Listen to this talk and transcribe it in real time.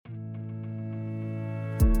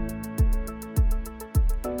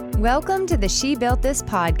Welcome to the She Built This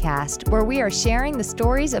podcast, where we are sharing the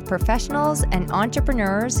stories of professionals and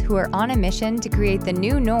entrepreneurs who are on a mission to create the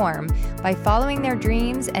new norm by following their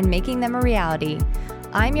dreams and making them a reality.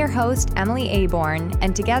 I'm your host, Emily Aborn,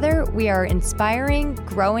 and together we are inspiring,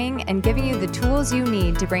 growing, and giving you the tools you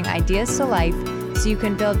need to bring ideas to life so you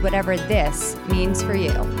can build whatever this means for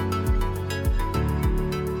you.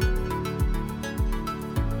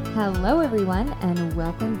 Hello, everyone, and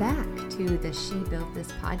welcome back to the She Built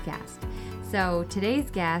This podcast. So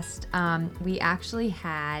today's guest, we actually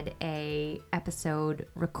had a episode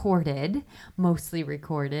recorded, mostly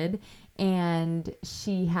recorded, and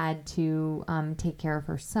she had to take care of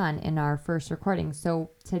her son in our first recording.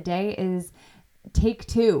 So today is take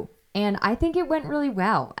two, and I think it went really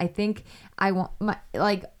well. I think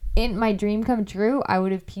in my dream come true, I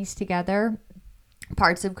would have pieced together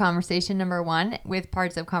parts of conversation number one with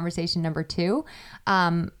parts of conversation number two.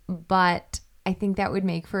 But I think that would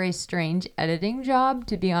make for a strange editing job,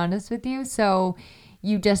 to be honest with you. So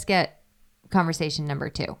you just get conversation number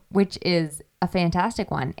two, which is a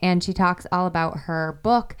fantastic one. And she talks all about her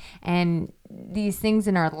book and these things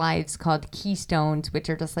in our lives called keystones, which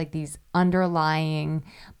are just like these underlying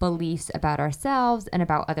beliefs about ourselves and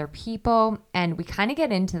about other people. And we kind of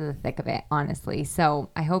get into the thick of it, honestly.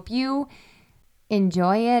 So I hope you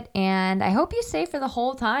enjoy it, and I hope you stay for the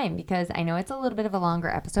whole time, because I know it's a little bit of a longer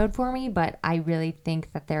episode for me, but I really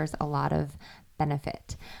think that there's a lot of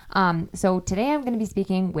benefit. So today I'm going to be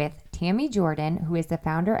speaking with Tammy Jordan, who is the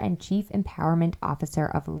founder and chief empowerment officer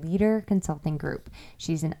of Leader Consulting Group.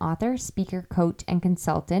 She's an author, speaker, coach, and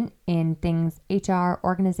consultant in things HR,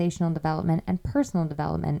 organizational development, and personal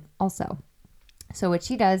development also. So what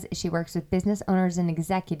she does is she works with business owners and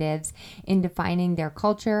executives in defining their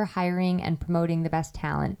culture, hiring, and promoting the best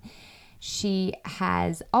talent. She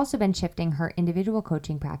has also been shifting her individual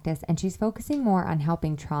coaching practice, and she's focusing more on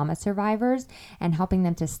helping trauma survivors and helping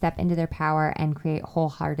them to step into their power and create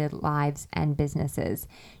wholehearted lives and businesses.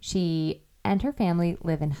 She and her family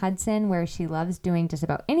live in Hudson, where she loves doing just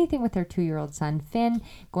about anything with her 2-year-old son, Finn,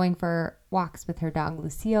 going for walks with her dog,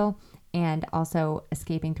 Lucille, and also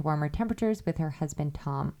escaping to warmer temperatures with her husband,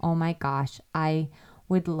 Tom. Oh my gosh, I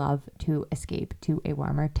would love to escape to a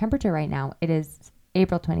warmer temperature right now. It is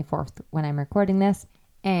April 24th when I'm recording this,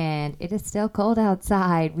 and it is still cold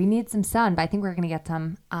outside. We need some sun, but I think we're going to get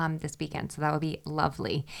some this weekend, so that would be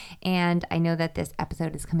lovely. And I know that this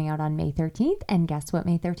episode is coming out on May 13th, and guess what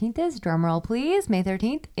May 13th is? Drum roll, please. May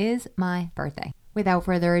 13th is my birthday. Without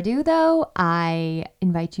further ado, though, I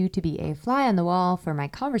invite you to be a fly on the wall for my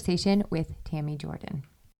conversation with Tammy Jordan.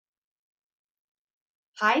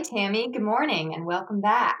 Hi, Tammy. Good morning and welcome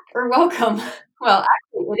back. Or welcome. Well,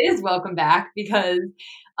 actually, it is welcome back because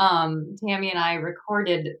Tammy and I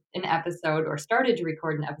recorded an episode, or started to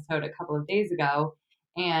record an episode, a couple of days ago,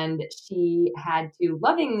 and she had to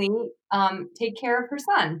lovingly take care of her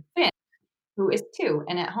son, Finn, who is 2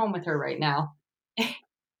 and at home with her right now.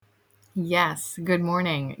 Yes. Good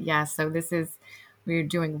morning. Yeah. So we're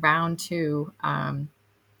doing round 2. And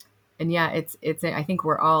yeah, I think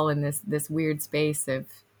we're all in this weird space of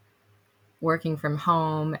working from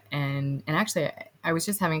home. And actually I was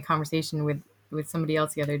just having a conversation with somebody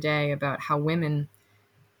else the other day about how women,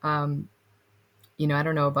 I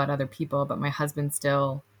don't know about other people, but my husband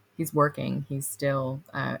he's working. He's still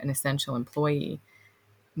an essential employee.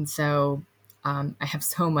 And so I have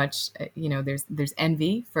so much, there's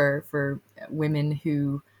envy for women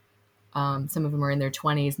who, some of them are in their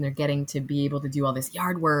 20s and they're getting to be able to do all this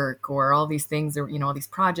yard work or all these things, or, all these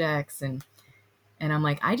projects. And I'm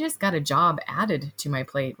like, I just got a job added to my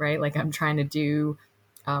plate, right? Like I'm trying to do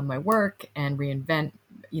my work and reinvent,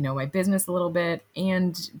 my business a little bit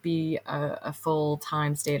and be a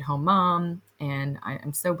full-time stay-at-home mom. And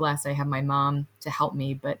I'm so blessed I have my mom to help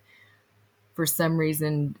me. But for some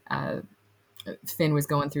reason, Finn was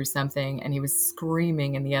going through something and he was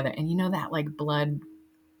screaming in the other, and that like blood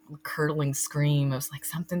curdling scream. I was like,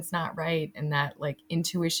 something's not right. And that like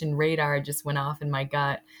intuition radar just went off in my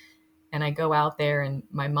gut. And I go out there and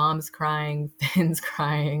my mom's crying, Finn's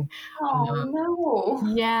crying. Oh,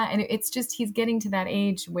 no. Yeah. And it's just, he's getting to that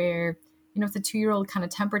age where, it's a 2-year-old kind of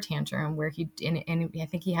temper tantrum where and I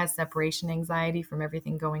think he has separation anxiety from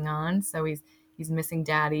everything going on. So he's missing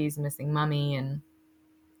daddy, he's missing mommy, and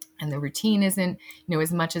the routine isn't,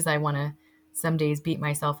 as much as I want to some days beat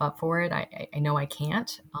myself up for it, I know I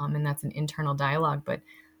can't. And that's an internal dialogue, but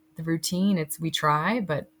the routine, we try,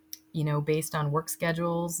 but, based on work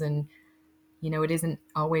schedules and, it isn't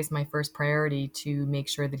always my first priority to make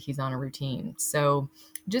sure that he's on a routine. So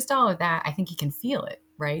just all of that, I think he can feel it,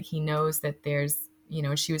 right? He knows that there's,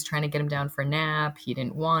 she was trying to get him down for a nap. He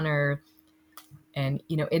didn't want her. And,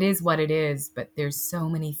 it is what it is, but there's so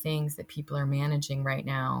many things that people are managing right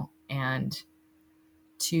now. And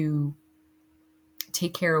to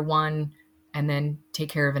take care of one and then take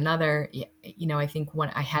care of another, I think when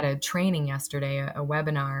I had a training yesterday, a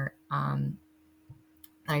webinar,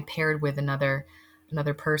 I paired with another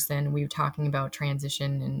person. We were talking about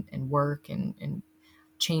transition and work and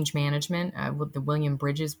change management with the William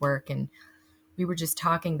Bridges work. And we were just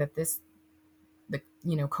talking that the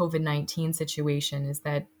COVID-19 situation is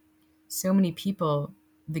that so many people,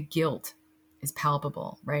 the guilt is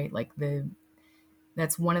palpable, right? Like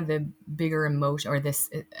that's one of the bigger emotion, or this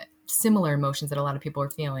similar emotions that a lot of people are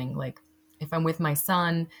feeling. Like if I'm with my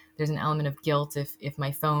son, there's an element of guilt if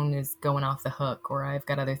my phone is going off the hook, or I've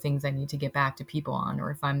got other things I need to get back to people on, or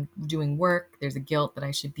if I'm doing work, there's a guilt that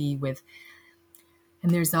I should be with.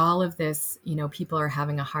 And there's all of this, people are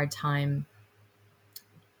having a hard time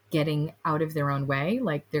getting out of their own way.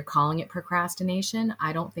 Like they're calling it procrastination.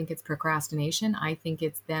 I don't think it's procrastination. I think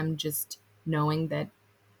it's them just knowing that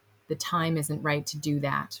the time isn't right to do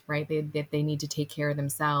that, right? That they need to take care of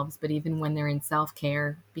themselves. But even when they're in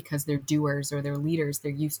self-care, because they're doers or they're leaders,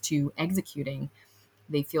 they're used to executing,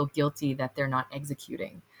 they feel guilty that they're not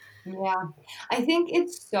executing. Yeah. I think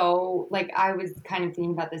it's so, like, I was kind of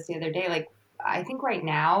thinking about this the other day. Like, I think right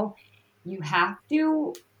now you have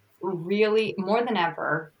to really, more than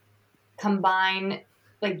ever, combine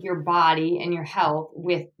like your body and your health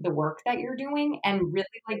with the work that you're doing, and really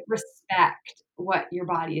like respect what your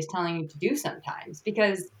body is telling you to do sometimes,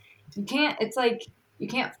 because it's like you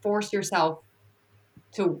can't force yourself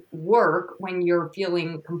to work when you're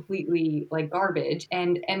feeling completely like garbage.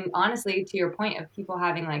 And honestly, to your point of people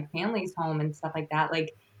having like families home and stuff like that,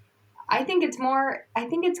 like I think it's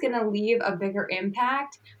going to leave a bigger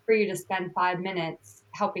impact for you to spend 5 minutes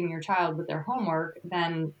helping your child with their homework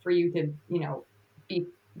than for you to, be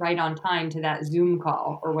right on time to that Zoom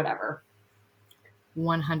call or whatever.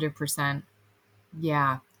 100%.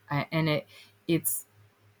 Yeah. And it's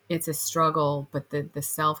a struggle, but the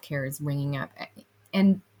self-care is ringing up.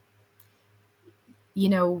 And,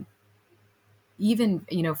 even,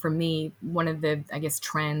 for me, one of the, I guess,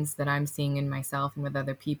 trends that I'm seeing in myself and with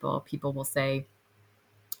other people will say,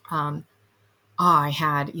 oh,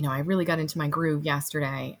 I really got into my groove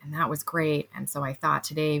yesterday and that was great. And so I thought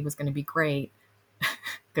today was going to be great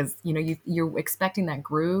because, you're expecting that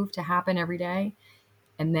groove to happen every day.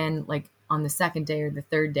 And then like on the second day or the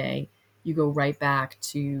third day, you go right back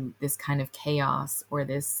to this kind of chaos or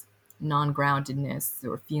this non-groundedness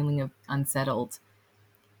or feeling of unsettled.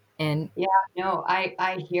 And Yeah, no,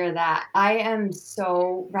 I hear that. I am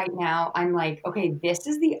so right now, I'm like, okay, this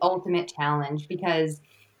is the ultimate challenge, because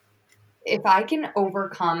if I can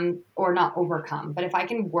overcome, or not overcome, but if I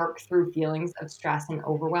can work through feelings of stress and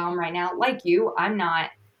overwhelm right now, like you, I'm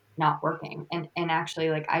not working. And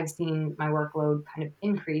actually, like, I've seen my workload kind of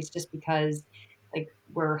increase just because like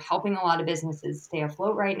we're helping a lot of businesses stay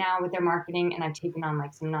afloat right now with their marketing, and I've taken on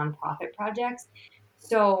like some nonprofit projects.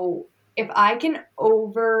 So if I can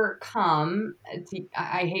overcome,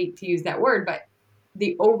 I hate to use that word, but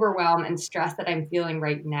the overwhelm and stress that I'm feeling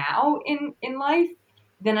right now in life,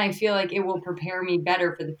 then I feel like it will prepare me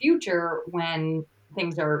better for the future when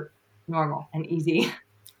things are normal and easy.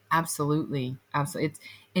 absolutely, absolutely.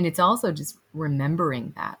 It's also just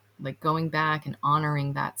remembering that, like going back and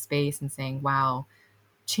honoring that space and saying, wow,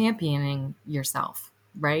 championing yourself,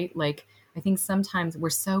 right? Like I think sometimes we're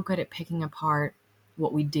so good at picking apart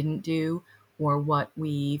what we didn't do or what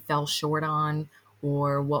we fell short on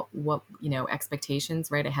or what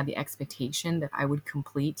expectations, right? I had the expectation that I would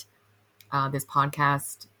complete this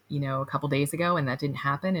podcast, a couple days ago, and that didn't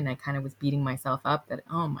happen. And I kind of was beating myself up that,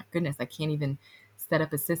 oh my goodness, I can't even set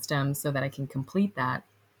up a system so that I can complete that.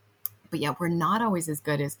 But yeah, we're not always as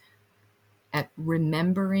good as at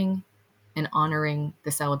remembering and honoring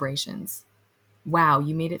the celebrations. Wow,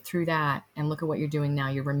 you made it through that, and look at what you're doing now.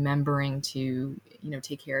 You're remembering to,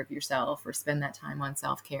 take care of yourself or spend that time on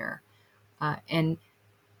self-care. And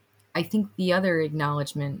I think the other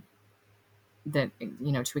acknowledgement that,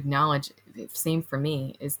 to acknowledge, same for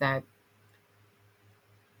me, is that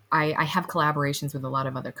I have collaborations with a lot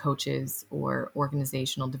of other coaches or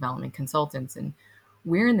organizational development consultants, and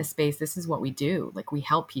we're in the space. This is what we do. Like we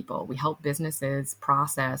help people, we help businesses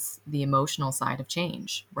process the emotional side of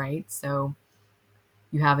change, right? So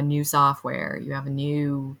you have a new software, you have a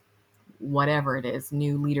new whatever it is,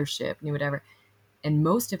 new leadership, new whatever. And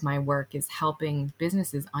most of my work is helping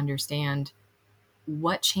businesses understand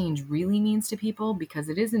what change really means to people, because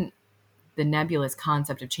it isn't the nebulous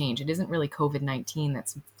concept of change. It isn't really COVID-19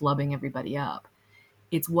 that's flubbing everybody up.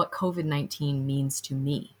 It's what COVID-19 means to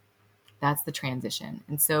me. That's the transition.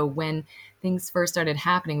 And so when things first started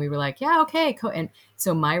happening, we were like, yeah, okay. And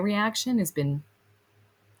so my reaction has been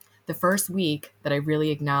the first week that I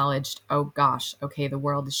really acknowledged, oh gosh, okay, the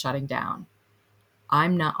world is shutting down.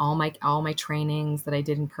 I'm not all my trainings that I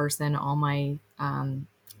did in person, all my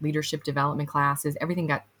leadership development classes, everything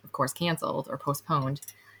got, of course, canceled or postponed.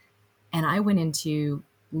 And I went into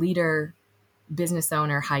leader, business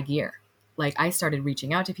owner, high gear. Like I started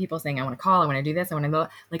reaching out to people saying, I want to call, I want to do this, I want to go.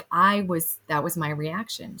 Like that was my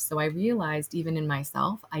reaction. So I realized even in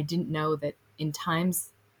myself, I didn't know that in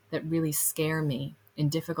times that really scare me, in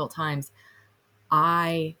difficult times,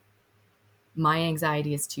 my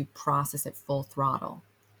anxiety is to process at full throttle.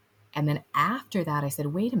 And then after that, I said,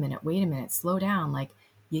 wait a minute, slow down. Like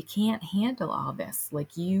you can't handle all this.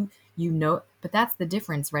 Like you know, but that's the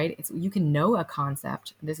difference, right? You can know a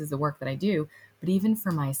concept. This is the work that I do. But even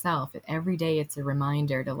for myself, every day it's a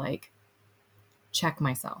reminder to like check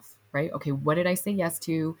myself, right? Okay, what did I say yes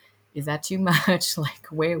to? Is that too much? Like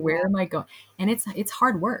where am I going? And it's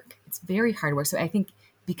hard work. It's very hard work. So I think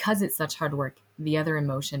because it's such hard work, the other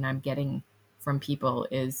emotion I'm getting from people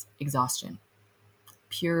is exhaustion.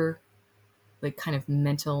 Pure like kind of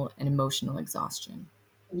mental and emotional exhaustion.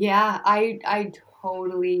 Yeah, I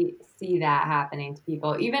totally see that happening to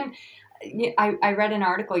people. Even I read an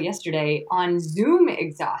article yesterday on Zoom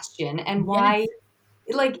exhaustion and why,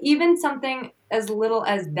 Yes. like, even something as little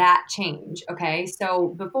as that change. Okay. So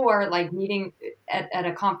before, like meeting at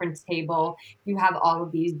a conference table, you have all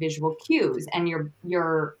of these visual cues and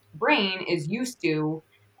your brain is used to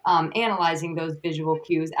analyzing those visual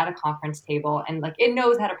cues at a conference table, and like it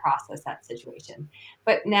knows how to process that situation.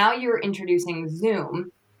 But now you're introducing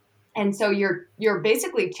Zoom, and so you're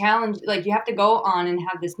basically challenged, like you have to go on and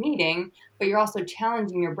have this meeting, but you're also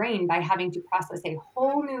challenging your brain by having to process a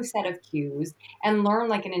whole new set of cues and learn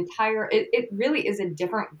like an entire, it really is a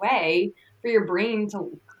different way for your brain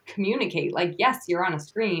to communicate. Like, yes, you're on a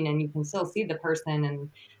screen and you can still see the person and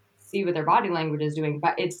see what their body language is doing,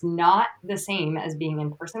 but it's not the same as being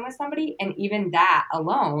in person with somebody. And even that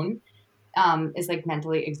alone is like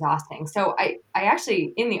mentally exhausting. So I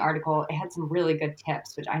actually, in the article, it had some really good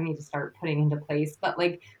tips, which I need to start putting into place. But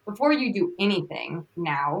like before you do anything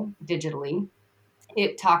now digitally,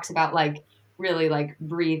 it talks about like really like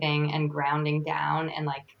breathing and grounding down and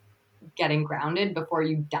like getting grounded before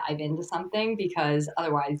you dive into something, because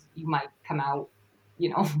otherwise you might come out,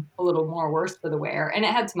 a little more worse for the wear. And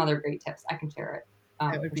it had some other great tips. I can share it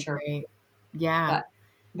That would for be sure. great. Yeah.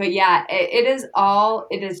 But yeah,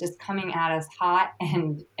 it is just coming at us hot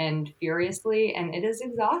and furiously, and it is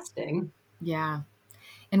exhausting. Yeah.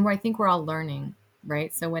 And where I think we're all learning,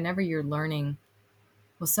 right? So whenever you're learning,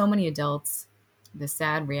 well, so many adults, the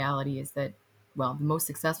sad reality is that, well, the most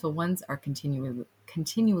successful ones are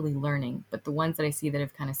continually learning, but the ones that I see that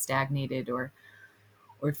have kind of stagnated or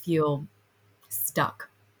feel stuck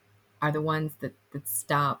are the ones that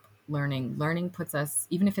stop learning. Learning puts us,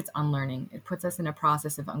 even if it's unlearning, it puts us in a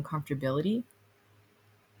process of uncomfortability.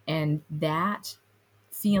 And that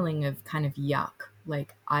feeling of kind of yuck,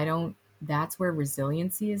 like that's where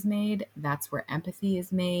resiliency is made. That's where empathy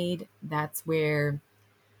is made. That's where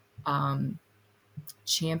um,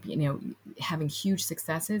 having huge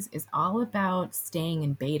successes is all about staying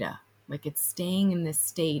in beta. Like it's staying in this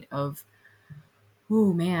state of,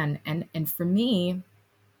 oh man. And for me,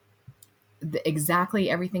 exactly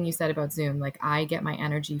everything you said about Zoom. Like I get my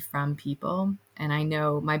energy from people, and I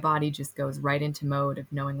know my body just goes right into mode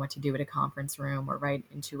of knowing what to do at a conference room or right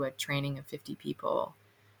into a training of 50 people.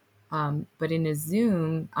 But in a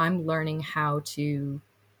Zoom, I'm learning how to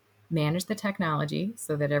manage the technology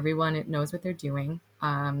so that everyone knows what they're doing.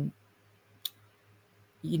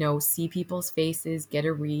 See people's faces, get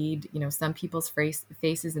a read. Some people's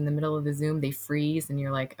faces in the middle of the Zoom, they freeze, and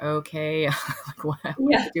you're like, okay, like what do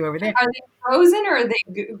Yeah. I do over there? Are they frozen or are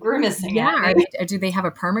they grimacing Yeah, at me? do they have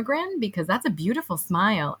a permagrin? Because that's a beautiful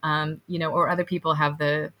smile. Or other people have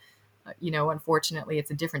unfortunately,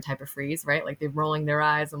 it's a different type of freeze, right? Like they're rolling their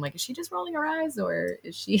eyes. I'm like, is she just rolling her eyes or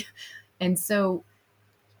is she? And so,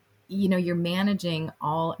 you're managing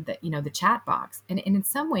all the chat box. And in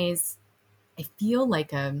some ways, I feel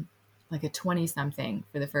like a 20 something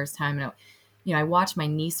for the first time. And, I watch my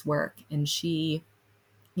niece work, and she's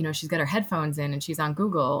got her headphones in and she's on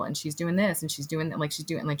Google and she's doing this and she's doing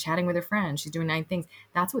chatting with her friends. She's doing 9 things.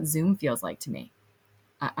 That's what Zoom feels like to me.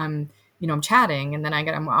 I'm chatting, and then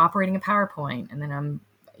I'm operating a PowerPoint, and then I'm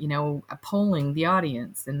polling the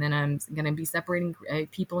audience, and then I'm going to be separating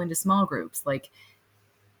people into small groups. Like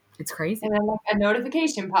It's crazy. And then like a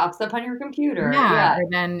notification pops up on your computer. Yeah. Yeah. Or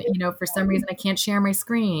then, for some reason I can't share my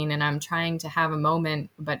screen and I'm trying to have a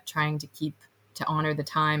moment, but trying to honor the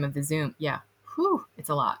time of the Zoom. Yeah. Whew. It's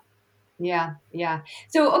a lot. Yeah, yeah.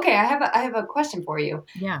 So, okay, I have a question for you.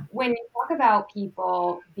 Yeah. When you talk about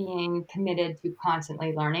people being committed to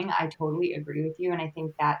constantly learning, I totally agree with you, and I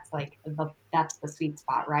think that's the sweet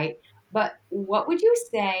spot, right? But what would you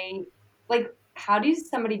say, like, how does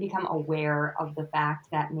somebody become aware of the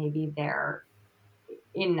fact that maybe they're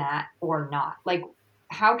in that or not? Like,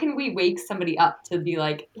 how can we wake somebody up to be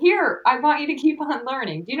like, "Here, I want you to keep on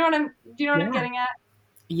learning." Do you know what I'm Yeah. getting at?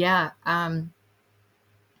 Yeah.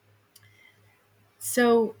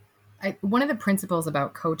 So, one of the principles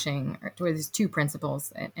about coaching, there's two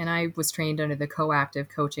principles, and I was trained under the coactive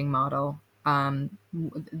coaching model.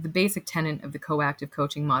 The basic tenet of the coactive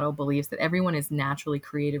coaching model believes that everyone is naturally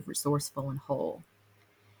creative, resourceful, and whole.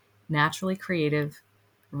 Naturally creative,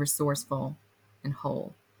 resourceful, and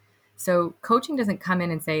whole. So, coaching doesn't come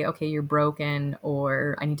in and say, okay, you're broken,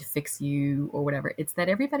 or I need to fix you, or whatever. It's that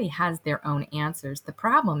everybody has their own answers. The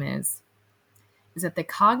problem is that the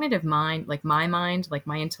cognitive mind, like my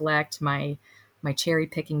intellect, my cherry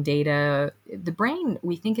picking data, the brain,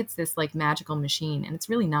 we think it's this like magical machine, and it's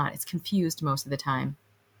really not. It's confused most of the time.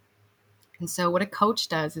 And so what a coach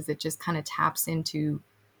does is it just kind of taps into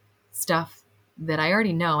stuff that I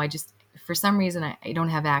already know. I just, for some reason, I don't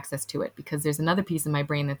have access to it because there's another piece of my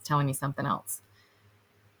brain that's telling me something else.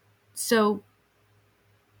 So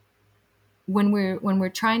when we're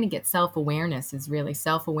trying to get self-awareness, is really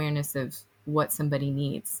self-awareness of what somebody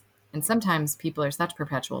needs. And sometimes people are such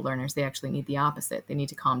perpetual learners, they actually need the opposite. They need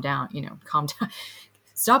to calm down, calm down,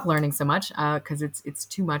 stop learning so much, because it's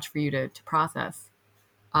too much for you to process.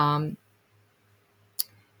 um,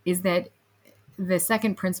 is that the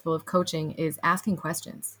second principle of coaching is asking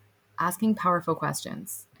questions, asking powerful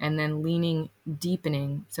questions, and then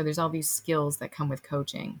deepening. So there's all these skills that come with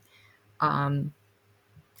coaching. um,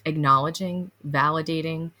 Acknowledging,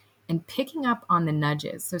 validating, and picking up on the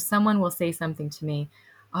nudges. So someone will say something to me,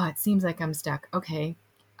 oh, it seems like I'm stuck. Okay,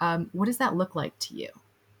 what does that look like to you?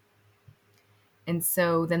 And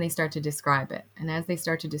so then they start to describe it. And as they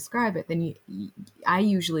start to describe it, then I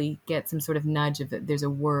usually get some sort of nudge of that there's a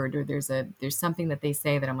word or there's something that they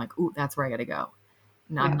say that I'm like, ooh, that's where I got to go.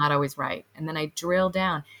 And I'm Yeah. not always right. And then I drill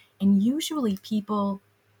down. And usually people,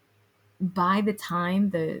 by the time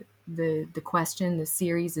the question, the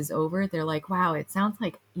series is over, they're like, wow, it sounds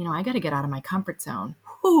like, I got to get out of my comfort zone.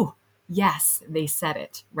 Whew. Yes, they said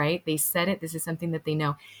it, right? They said it. This is something that they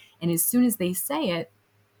know. And as soon as they say it,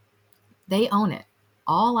 they own it.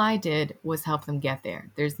 All I did was help them get there.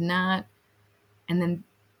 There's not, and then,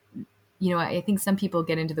 I think some people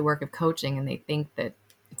get into the work of coaching and they think that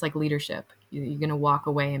it's like leadership. You're going to walk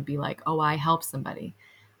away and be like, oh, I helped somebody.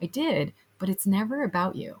 I did, but it's never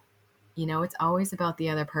about you. It's always about the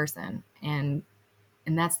other person. And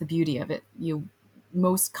that's the beauty of it.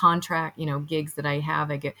 Most contract, gigs that I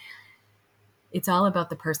have, it's all about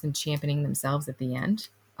the person championing themselves at the end.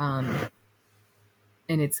 And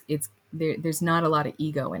there's not a lot of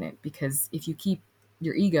ego in it, because if you keep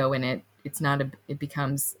your ego in it, it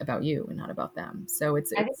becomes about you and not about them. So I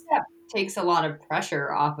think it's that takes a lot of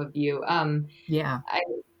pressure off of you. yeah, I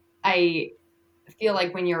I feel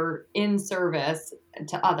like when you're in service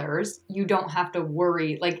to others, you don't have to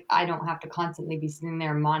worry. Like I don't have to constantly be sitting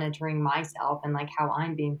there monitoring myself and like how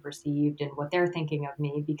I'm being perceived and what they're thinking of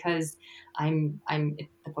me because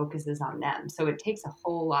the focus is on them. So it takes a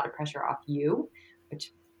whole lot of pressure off you,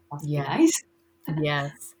 which must be yeah, nice.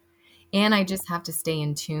 yes. And I just have to stay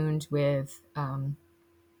in tuned with,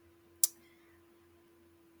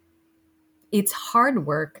 it's hard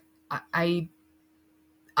work. I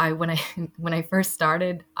when I when I first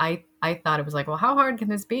started, I thought it was like, well, how hard can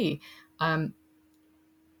this be? Um,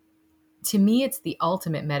 to me, it's the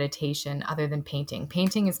ultimate meditation, other than painting.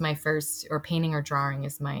 Painting is my first, or painting or drawing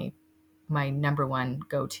is my number one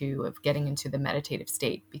go to of getting into the meditative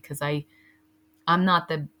state, because I'm not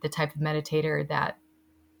the type of meditator that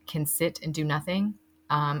can sit and do nothing.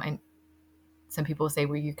 And some people say,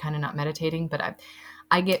 well, you're kind of not meditating, but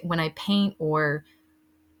I get, when I paint or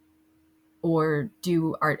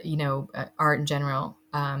do art, art in general,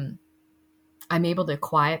 I'm able to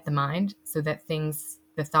quiet the mind so that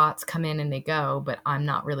the thoughts come in and they go, but I'm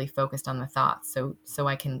not really focused on the thoughts. So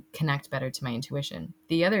I can connect better to my intuition.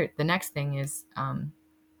 The next thing is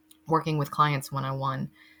working with clients one-on-one,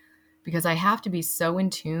 because I have to be so in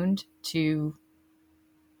tuned to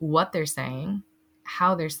what they're saying,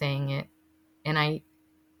 how they're saying it. And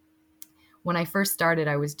when I first started,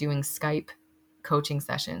 I was doing Skype coaching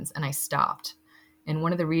sessions and I stopped And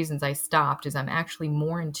one of the reasons I stopped is I'm actually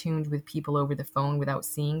more in tune with people over the phone without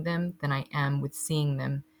seeing them than I am with seeing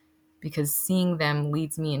them, because seeing them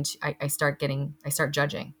leads me into, I start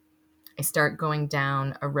judging. I start going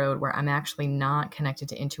down a road where I'm actually not connected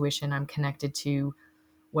to intuition. I'm connected to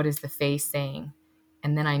what is the face saying.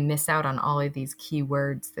 And then I miss out on all of these key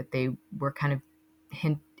words that they were kind of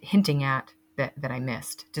hinting at that I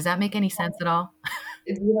missed. Does that make any sense at all?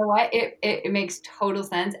 You know what? It makes total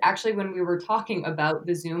sense. Actually, when we were talking about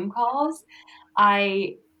the Zoom calls,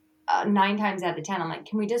 I 9 times out of 10, I'm like,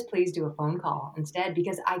 can we just please do a phone call instead?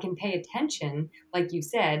 Because I can pay attention, like you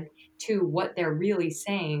said, to what they're really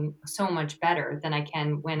saying so much better than I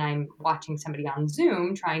can when I'm watching somebody on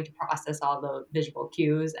Zoom trying to process all the visual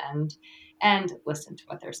cues and listen to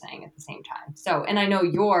what they're saying at the same time. So, and I know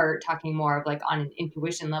you're talking more of like on an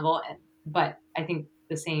intuition level, but I think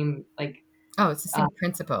the same, like, Oh, it's the uh, same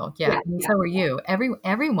principle. Yeah. yeah, And yeah, so are you.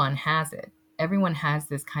 Everyone has it. Everyone has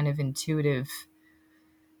this kind of intuitive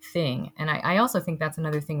thing. And I also think that's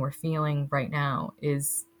another thing we're feeling right now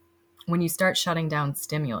is when you start shutting down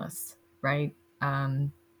stimulus, right?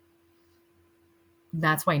 Um,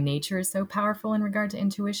 that's why nature is so powerful in regard to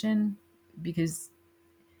intuition, because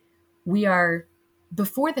we are,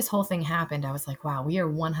 before this whole thing happened, I was like, wow, we are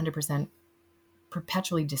 100%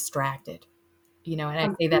 perpetually distracted. And I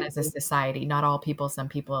say that as a completely. society, not all people, some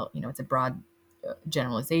people, it's a broad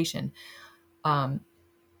generalization. Um,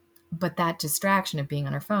 but that distraction of being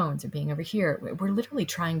on our phones or being over here, we're literally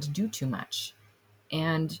trying to do too much.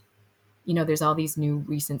 And, there's all these new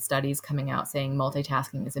recent studies coming out saying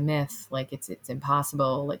multitasking is a myth. Like it's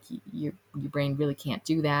impossible. Like your brain really can't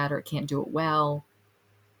do that, or it can't do it well.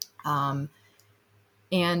 Um,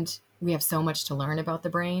 and we have so much to learn about the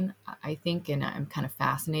brain, I think, and I'm kind of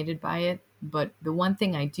fascinated by it. But the one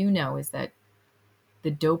thing I do know is that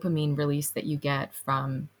the dopamine release that you get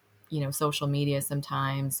from, social media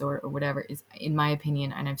sometimes, or whatever, is, in my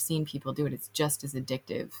opinion, and I've seen people do it, it's just as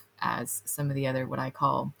addictive as some of the other, what I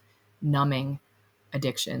call numbing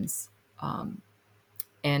addictions. Um,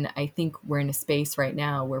 and I think we're in a space right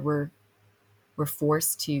now where we're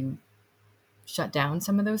forced to shut down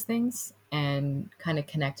some of those things and kind of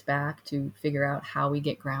connect back to figure out how we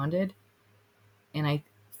get grounded. And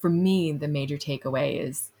for me, the major takeaway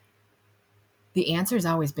is the answer's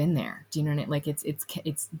always been there. Do you know what I mean? Like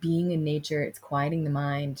it's being in nature, it's quieting the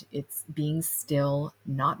mind, it's being still,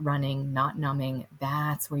 not running, not numbing.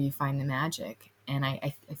 That's where you find the magic. And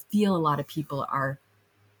I feel a lot of people are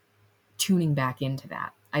tuning back into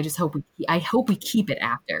that. I hope we keep it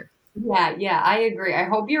after. Yeah, yeah, I agree. I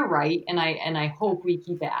hope you're right, and I hope we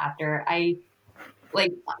keep it after. I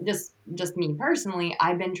like just me personally,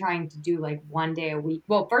 I've been trying to do like 1 day a week.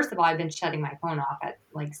 Well, first of all, I've been shutting my phone off at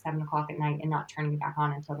like 7 o'clock at night and not turning it back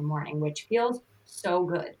on until the morning, which feels so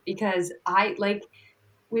good because I like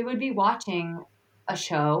we would be watching a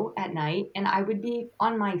show at night and I would be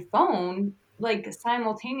on my phone like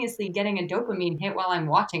simultaneously getting a dopamine hit while I'm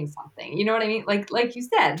watching something. You know what I mean? Like you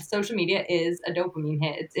said, social media is a dopamine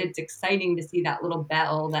hit. It's exciting to see that little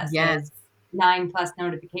bell that Yes. says 9 plus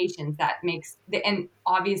notifications that makes and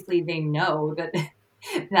obviously they know that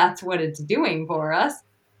that's what it's doing for us.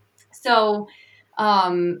 So,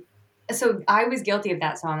 um, so I was guilty of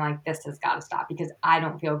that. So I'm like, this has got to stop because I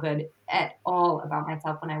don't feel good at all about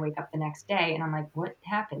myself when I wake up the next day. And I'm like, what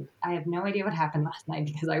happened? I have no idea what happened last night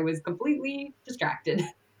because I was completely distracted.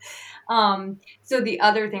 So the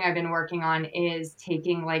other thing I've been working on is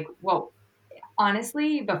taking like, well,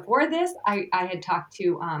 honestly, before this, I had talked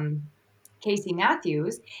to Casey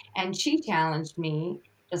Matthews, and she challenged me,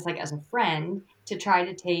 just like as a friend, to try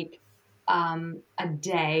to take a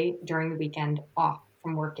day during the weekend off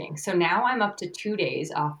from working. So now I'm up to 2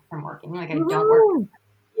 days off from working. Like I don't work. Woohoo!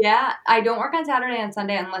 Yeah, I don't work on Saturday and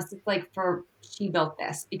Sunday unless it's like for She Built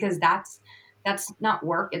This because that's not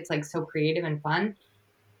work. It's like so creative and fun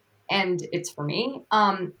and it's for me.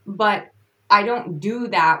 But I don't do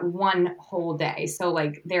that one whole day. So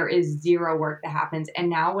like there is zero work that happens. And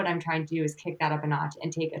now what I'm trying to do is kick that up a notch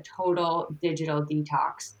and take a total digital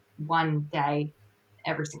detox 1 day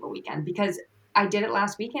every single weekend because I did it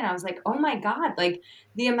last weekend. I was like, oh my God, like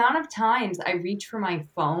the amount of times I reach for my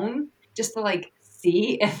phone just to like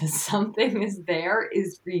see if something is there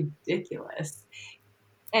is ridiculous.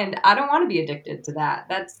 And I don't want to be addicted to that.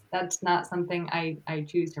 That's not something I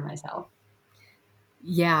choose for myself.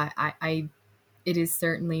 Yeah, it is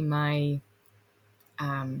certainly my,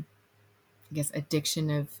 um, I guess, addiction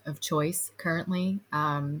of choice currently.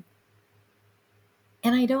 And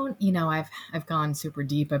I don't, I've gone super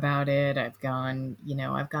deep about it. I've gone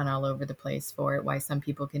all over the place for it. Why some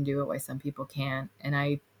people can do it, why some people can't. And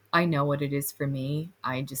I know what it is for me.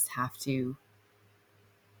 I just have to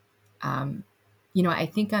I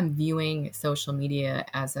think I'm viewing social media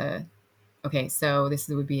as okay, so this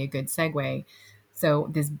would be a good segue.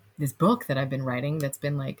 So this book that I've been writing, that's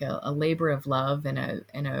been like a labor of love,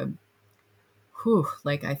 and whew,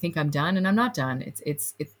 like I think I'm done and I'm not done.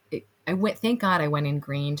 I went, thank God I went in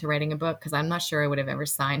green to writing a book, because I'm not sure I would have ever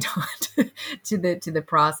signed on to the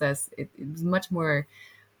process. It was much more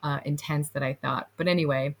intense than I thought. But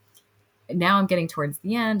anyway, now I'm getting towards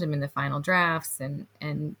the end. I'm in the final drafts, and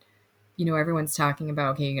everyone's talking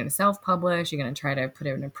about, okay, you're going to self-publish, you're going to try to put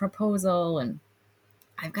in a proposal, and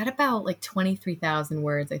I've got about like 23,000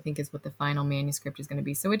 words, I think, is what the final manuscript is going to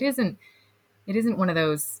be. So it isn't one of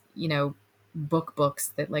those,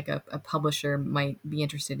 books that like a publisher might be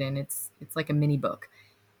interested in. It's like a mini book.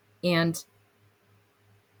 And,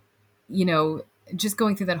 you know, just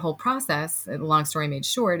going through that whole process, the long story made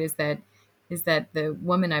short, is that the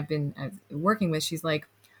woman I've been working with, she's like,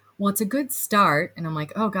 well, it's a good start. And I'm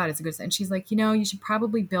like, oh God, it's a good start. And she's like, you should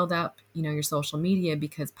probably build up, your social media,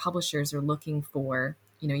 because publishers are looking for,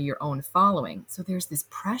 your own following. So there's this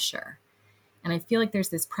pressure. And I feel like there's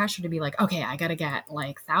this pressure to be like, okay, I got to get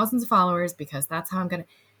like thousands of followers, because that's how I'm going to,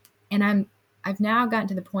 and I've now gotten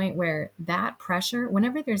to the point where that pressure,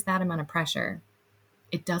 whenever there's that amount of pressure,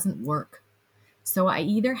 it doesn't work. So I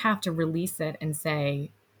either have to release it and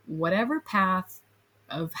say, whatever path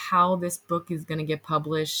of how this book is going to get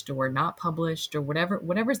published or not published, or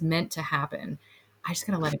whatever's meant to happen, I just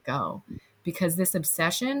got to let it go, because this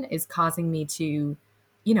obsession is causing me to,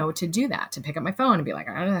 to do that, to pick up my phone and be like,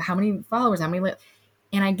 I don't know how many followers, how many,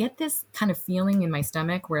 and I get this kind of feeling in my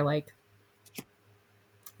stomach where, like,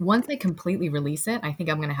 once I completely release it, I think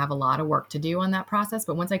I'm going to have a lot of work to do on that process.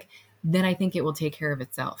 But then I think it will take care of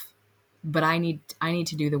itself. But I need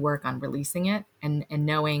to do the work on releasing it, and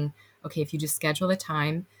knowing, okay, if you just schedule the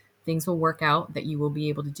time, things will work out, that you will be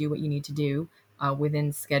able to do what you need to do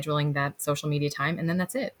within scheduling that social media time. And then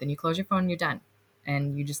that's it. Then you close your phone and you're done,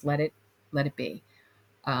 and you just let it be.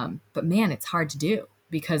 But man, it's hard to do,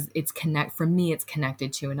 because for me, it's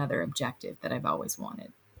connected to another objective that I've always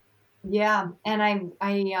wanted. Yeah. And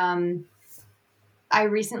I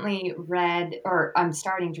recently read, or I'm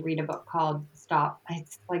starting to read, a book called Stop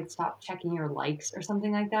Checking Your Likes or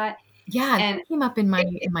something like that. Yeah, And it came up in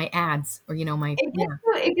my ads, or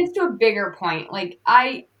it gets to a bigger point. Like,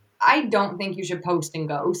 I don't think you should post and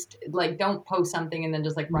ghost. Like, don't post something and then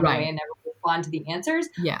just like run away Right. and never respond to the answers.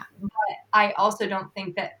 Yeah. But I also don't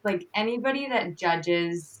think that, like, anybody that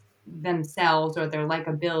judges themselves or their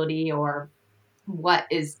likability or what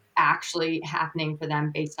is actually happening for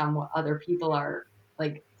them based on what other people are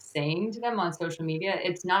like saying to them on social media,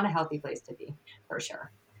 it's not a healthy place to be, for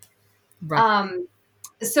sure. Right.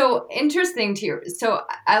 So interesting to you. So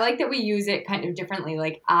I like that we use it kind of differently.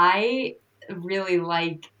 Like, I really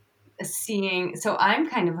like seeing, so I'm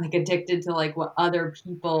kind of like addicted to like what other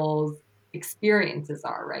people's experiences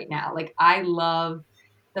are right now. Like, I love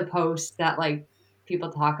the posts that like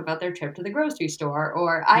people talk about their trip to the grocery store,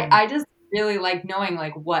 or Yeah. I just really like knowing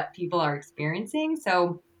like what people are experiencing.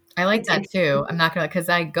 So I like it's that too. I'm not gonna, because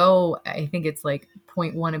I think it's like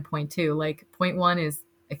point one and point two. Like, point one is,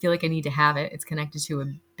 I feel like I need to have it. It's connected to a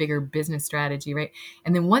bigger business strategy, right?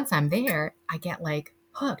 And then once I'm there, I get like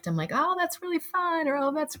hooked. I'm like, oh, that's really fun, or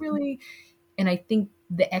oh, that's really. And I think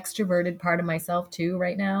the extroverted part of myself too,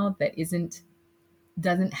 right now, that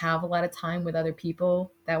doesn't have a lot of time with other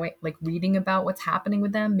people that way, like reading about what's happening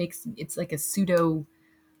with them, makes it's like a pseudo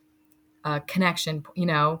connection,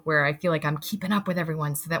 where I feel like I'm keeping up with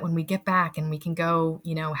everyone, so that when we get back and we can go,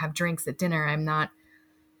 have drinks at dinner, I'm not,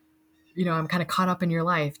 I'm kind of caught up in your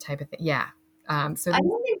life type of thing. Yeah. So I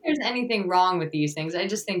don't think there's anything wrong with these things. I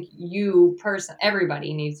just think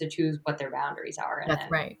everybody needs to choose what their boundaries are, and that's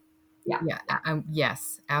then right. yeah. Yeah.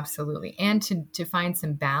 Yes, absolutely. And to find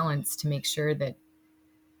some balance, to make sure that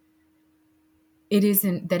it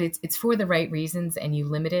isn't, that it's for the right reasons and you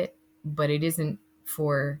limit it, but it isn't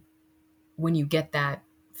for, when you get that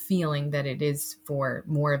feeling, that it is for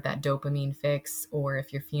more of that dopamine fix, or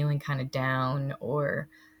if you're feeling kind of down, or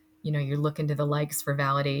you're looking to the likes for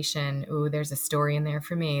validation. Ooh, there's a story in there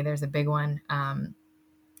for me, there's a big one.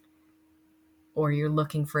 Or you're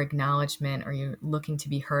looking for acknowledgement, or you're looking to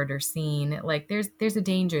be heard or seen. Like, there's a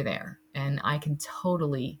danger there, and I can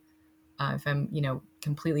totally, if I'm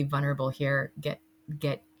completely vulnerable here,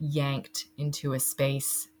 get yanked into a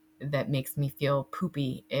space that makes me feel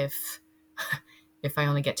poopy if if I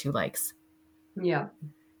only get 2 likes. Yeah.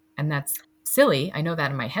 And that's silly. I know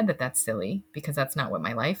that in my head, that that's silly, because that's not what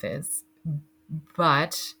my life is.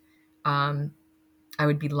 But I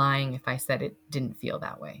would be lying if I said it didn't feel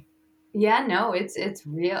that way. Yeah, no, it's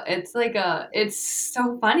real. It's like it's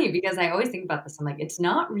so funny because I always think about this. I'm like, it's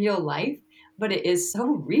not real life, but it is so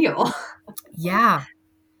real. Yeah.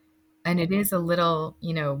 And it is a little,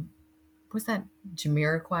 what's that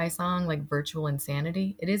Jamiroquai song, like Virtual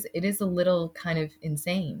Insanity? It is a little kind of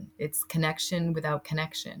insane. It's connection without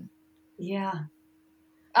connection. Yeah.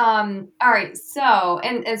 All right. So,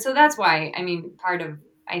 and so that's why, I mean, part of,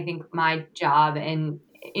 I think my job and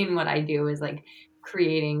in what I do is like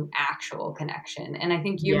creating actual connection. And I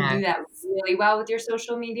think you do Yes. that really well with your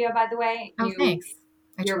social media, by the way. Oh, thanks.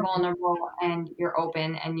 I You're try. vulnerable and you're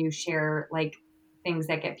open and you share like things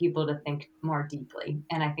that get people to think more deeply.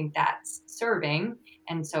 And I think that's serving.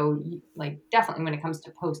 And so like definitely when it comes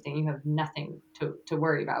to posting, you have nothing to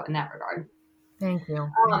worry about in that regard. Thank you.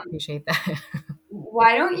 I Um, appreciate that.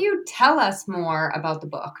 why don't you tell us more about the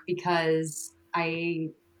book? Because I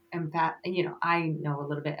know a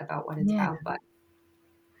little bit about what it's Yeah. about, but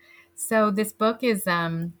So this book is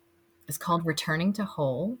called Returning to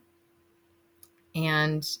Whole,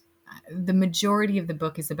 and the majority of the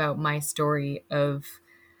book is about my story of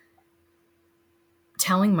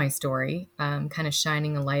telling my story, kind of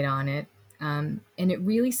shining a light on it. And it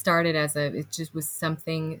really started it just was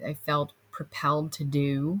something I felt propelled to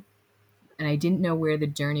do, and I didn't know where the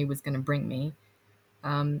journey was going to bring me,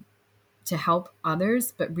 um, to help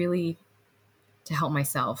others, but really to help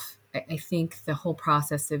myself. I think the whole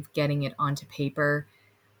process of getting it onto paper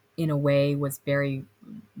in a way was very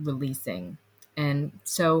releasing. And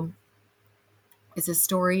so it's a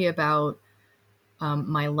story about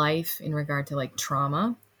my life in regard to like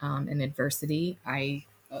trauma and adversity. A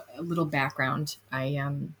little background.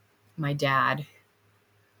 My dad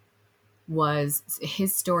was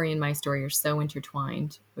his story and my story are so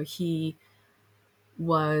intertwined. But I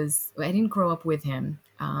didn't grow up with him,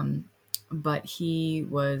 but he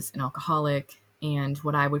was an alcoholic and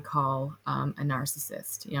what I would call a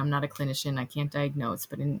narcissist. I'm not a clinician, I can't diagnose,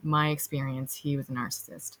 but in my experience, he was a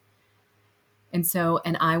narcissist.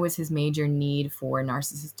 And I was his major need for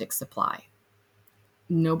narcissistic supply.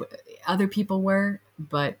 No, other people were,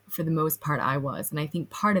 but for the most part, I was. And I think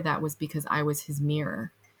part of that was because I was his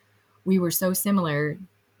mirror. We were so similar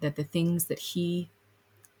that the things that he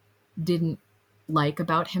didn't like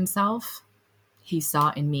about himself, he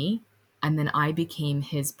saw in me. And then I became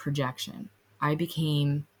his projection. I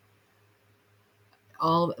became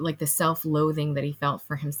all like the self loathing that he felt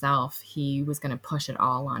for himself. He was going to push it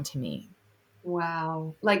all onto me.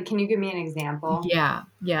 wow. Like, can you give me an example? Yeah.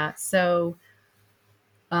 Yeah. So,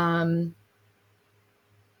 um,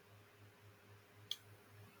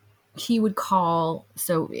 he would call,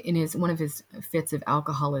 so in his one of his fits of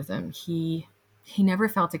alcoholism, he never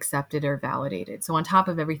felt accepted or validated. So on top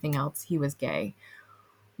of everything else, he was gay,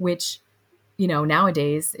 which,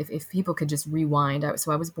 nowadays, if people could just rewind.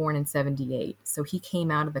 So I was born in 78. So he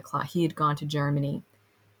came out of the class. He had gone to Germany,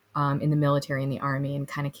 in the military, in the army, and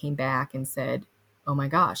kind of came back and said, oh my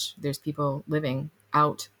gosh, there's people living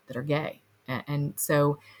out that are gay. And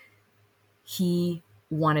so he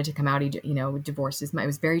wanted to come out. He, divorced his mom. It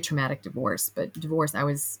was a very traumatic divorce, but divorce, I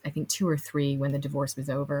was, I think, 2 or 3 when the divorce was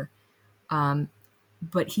over. Um,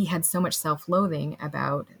 but he had so much self-loathing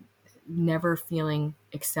about never feeling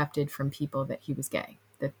accepted from people that he was gay.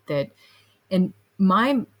 And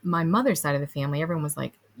my mother's side of the family, everyone was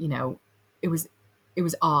like, it was it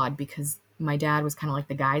was odd because my dad was kind of like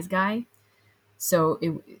the guy's guy. So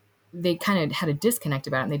they kind of had a disconnect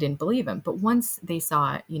about it and they didn't believe him. But once they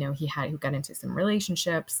saw, who got into some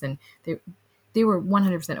relationships and they were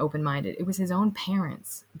 100% open-minded. It was his own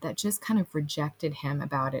parents that just kind of rejected him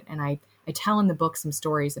about it. And I tell in the book some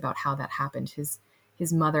stories about how that happened. His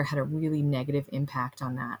mother had a really negative impact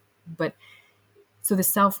on that. But so the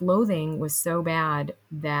self-loathing was so bad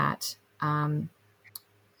that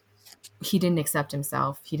he didn't accept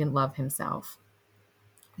himself. He didn't love himself.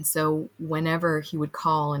 And so whenever he would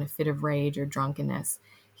call in a fit of rage or drunkenness,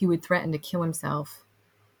 he would threaten to kill himself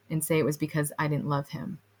and say it was because I didn't love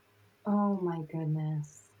him. Oh my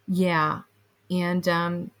goodness. Yeah. And,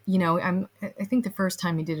 I think the first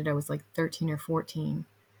time he did it, I was like 13 or 14.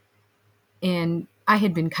 And I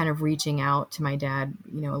had been kind of reaching out to my dad,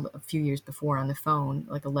 a few years before on the phone,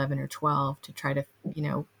 like 11 or 12, to try to,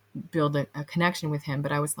 build a connection with him.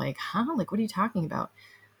 But I was like, huh? Like, what are you talking about?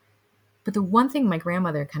 But the one thing my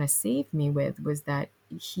grandmother kind of saved me with was that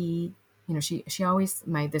she always,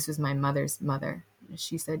 this was my mother's mother.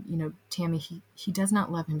 She said, Tammy, he does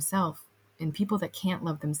not love himself. And people that can't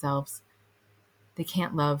love themselves, they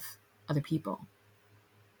can't love other people.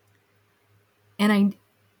 And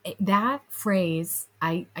that phrase,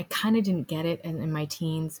 I kind of didn't get it in my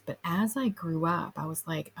teens, but as I grew up, I was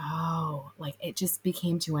like, oh, like it just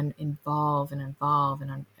became to involve and evolve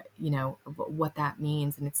and, what that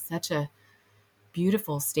means. And it's such a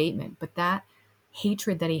beautiful statement. But that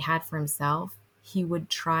hatred that he had for himself, he would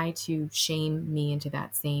try to shame me into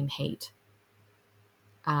that same hate,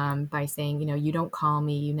 by saying, you don't call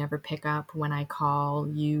me, you never pick up when I call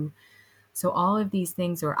you. So all of these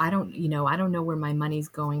things, or I don't know where my money's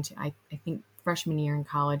going to. I think freshman year in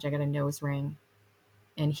college, I got a nose ring,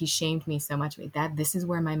 and he shamed me so much that this is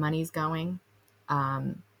where my money's going.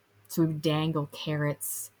 So we would dangle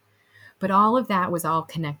carrots, but all of that was all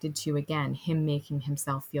connected to, again, him making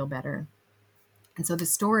himself feel better. And so the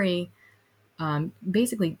story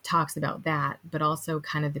basically talks about that, but also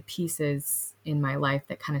kind of the pieces in my life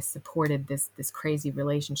that kind of supported this crazy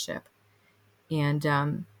relationship. And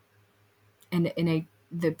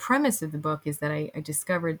the premise of the book is that I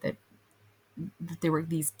discovered that there were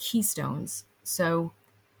these keystones. So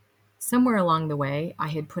somewhere along the way, I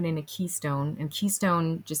had put in a keystone, and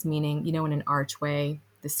keystone just meaning, in an archway,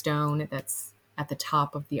 the stone that's at the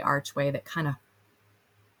top of the archway that kind of,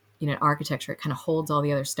 in architecture, it kind of holds all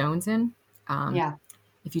the other stones in. Yeah.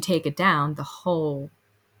 If you take it down, the whole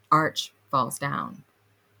arch falls down.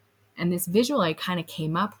 And this visual I kind of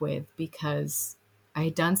came up with because I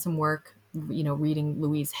had done some work, reading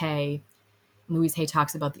Louise Hay. Louise Hay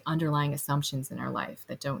talks about the underlying assumptions in our life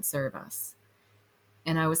that don't serve us.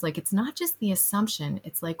 And I was like, it's not just the assumption.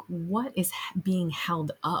 It's like, what is being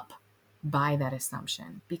held up by that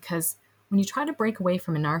assumption? Because when you try to break away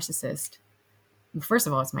from a narcissist, first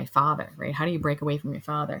of all, it's my father, right? How do you break away from your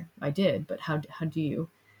father? I did, but how do you?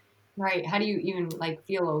 Right. How do you even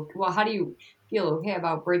feel okay? Well, how do you feel okay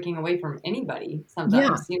about breaking away from anybody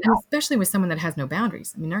Yeah, sometimes, and especially with someone that has no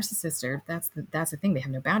boundaries. I mean, narcissists are that's the thing. They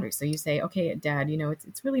have no boundaries. So you say, okay, Dad,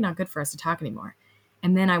 it's really not good for us to talk anymore.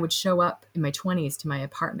 And then I would show up in my 20s to my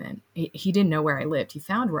apartment. He didn't know where I lived. He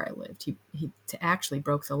found where I lived. He actually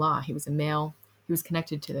broke the law. He was a male. He was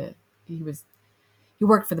connected to he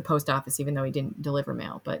worked for the post office, even though he didn't deliver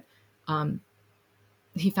mail. But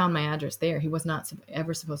he found my address there. He was not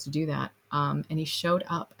ever supposed to do that. And he showed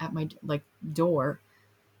up at my door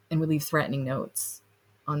and would leave threatening notes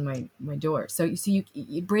on my door. So you see,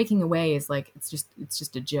 you breaking away is like, it's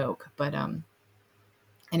just a joke. But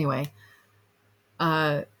anyway,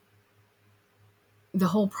 the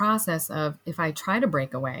whole process of, if I try to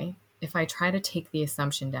break away, if I try to take the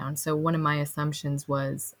assumption down. So one of my assumptions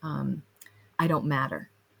was, I don't matter,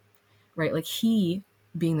 right? Like, he,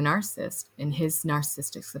 being the narcissist and his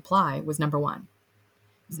narcissistic supply, was number one.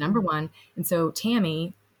 It was number one. And so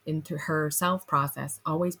Tammy, into her self process,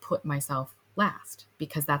 always put myself last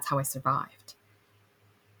because that's how I survived.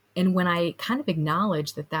 And when I kind of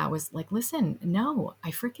acknowledged that was like, listen, no,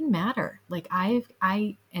 I freaking matter. Like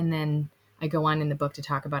and then I go on in the book to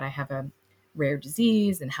talk about, I have a rare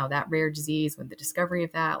disease and how that rare disease, with the discovery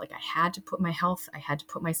of that, like, I had to put my health, I had to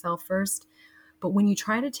put myself first. But when you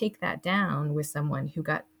try to take that down with someone who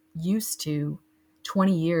got used to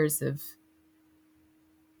 20 years of,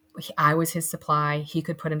 I was his supply, he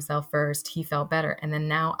could put himself first, he felt better. And then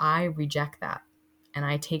now I reject that and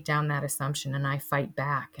I take down that assumption and I fight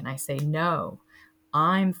back and I say, no,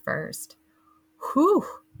 I'm first. Whew.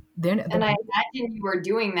 And I imagine you were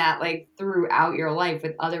doing that throughout your life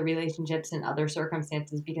with other relationships and other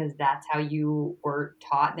circumstances, because that's how you were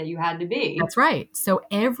taught that you had to be. That's right. So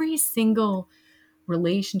every single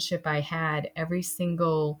relationship I had,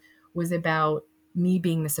 was about me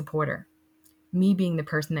being the supporter, me being the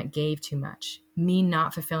person that gave too much, me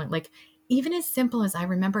not fulfilling, even as simple as, I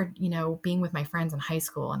remember, being with my friends in high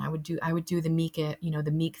school, and I would do the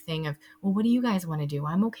meek thing of, well, what do you guys want to do?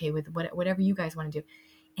 I'm okay with whatever you guys want to do.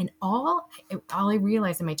 And all I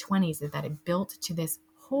realized in my 20s is that it built to this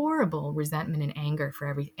horrible resentment and anger for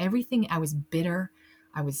everything. I was bitter.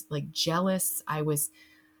 I was jealous. I was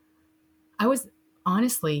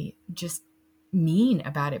honestly just mean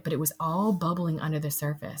about it, but it was all bubbling under the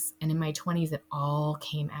surface. And in my 20s, it all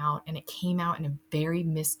came out, and it came out in a very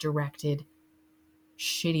misdirected,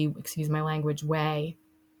 shitty, excuse my language, way.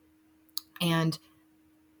 And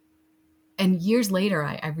years later,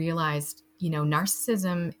 I realized,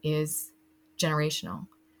 narcissism is generational.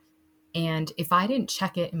 And if I didn't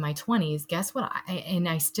check it in my 20s, guess what?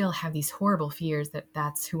 I still have these horrible fears that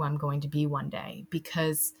that's who I'm going to be one day,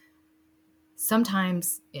 because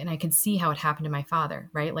sometimes, and I can see how it happened to my father,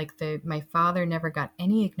 right? My father never got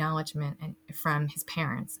any acknowledgement from his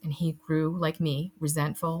parents, and he grew like me,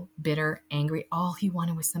 resentful, bitter, angry. All he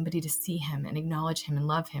wanted was somebody to see him and acknowledge him and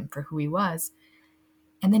love him for who he was.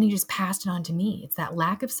 And then he just passed it on to me. It's that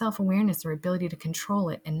lack of self-awareness or ability to control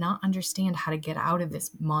it and not understand how to get out of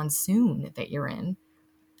this monsoon that you're in.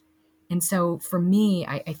 And so for me,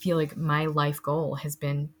 I feel like my life goal has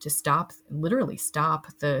been to literally stop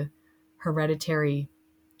the hereditary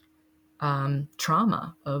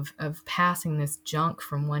trauma of passing this junk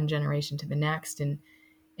from one generation to the next, and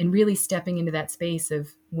really stepping into that space of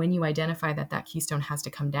when you identify that keystone has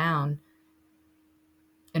to come down.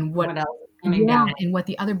 And what else is coming down? And what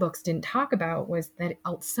the other books didn't talk about was that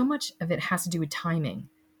so much of it has to do with timing,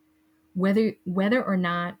 whether or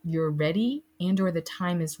not you're ready and or the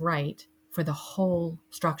time is right for the whole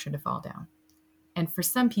structure to fall down. And for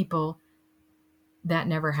some people, that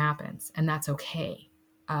never happens, and that's okay.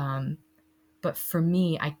 But for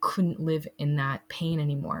me, I couldn't live in that pain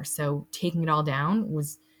anymore. So taking it all down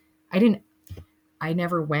was, I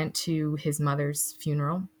never went to his mother's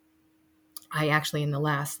funeral. I actually, in the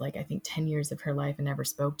last, I think 10 years of her life, I never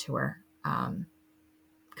spoke to her.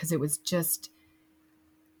 Because it was just,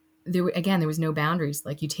 there was no boundaries.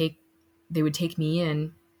 They would take me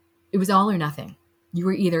in. It was all or nothing. You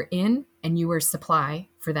were either in and you were supply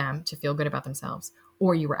for them to feel good about themselves,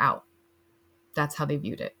 or you were out. That's how they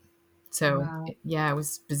viewed it. So Wow. it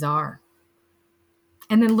was bizarre.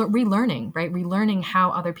 And then relearning, right? Relearning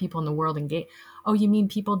how other people in the world engage. Oh, you mean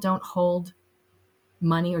people don't hold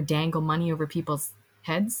money or dangle money over people's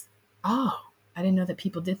heads? Oh, I didn't know that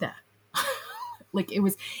people did that. It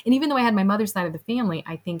was, and even though I had my mother's side of the family,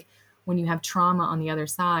 I think when you have trauma on the other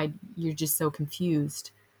side, you're just so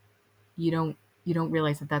confused. You don't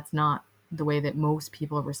realize that that's not the way that most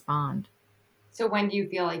people respond. So when do you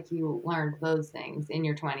feel like you learned those things? In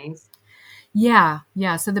your 20s? Yeah.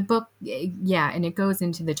 So the book, and it goes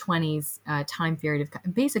into the 20s time period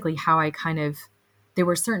of basically how I there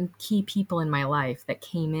were certain key people in my life that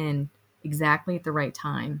came in exactly at the right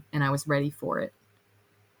time, and I was ready for it.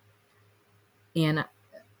 And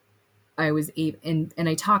I was able, and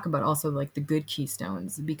I talk about also the good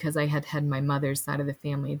keystones, because I had my mother's side of the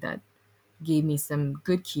family that gave me some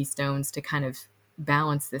good keystones to kind of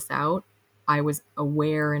balance this out. I was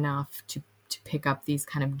aware enough to pick up these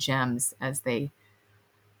kind of gems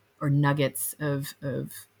or nuggets of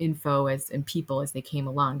info and people as they came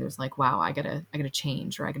along. There's wow, I gotta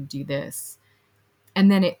change, or I gotta do this.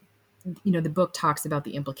 And then the book talks about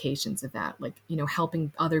the implications of that,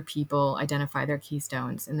 helping other people identify their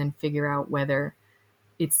keystones and then figure out whether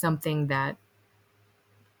it's something that,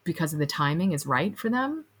 because of the timing, is right for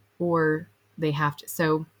them, or they have to.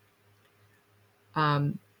 So,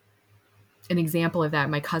 an example of that,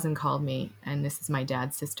 my cousin called me, and this is my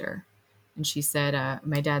dad's sister. And she said,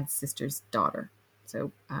 my dad's sister's daughter.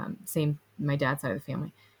 So same, my dad's side of the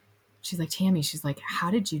family. She's like, Tammy, she's like, how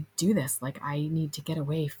did you do this? I need to get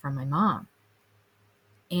away from my mom.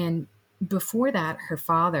 And before that, her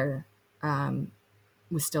father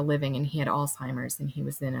was still living, and he had Alzheimer's, and he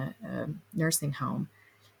was in a nursing home.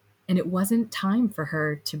 And it wasn't time for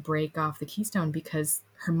her to break off the keystone, because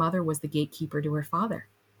her mother was the gatekeeper to her father.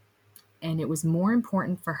 And it was more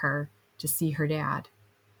important for her to see her dad.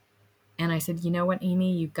 And I said, you know what,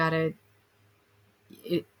 Amy, you've got to,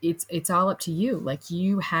 it's all up to you.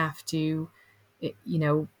 You have to,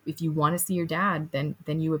 if you want to see your dad, then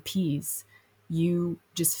you appease. You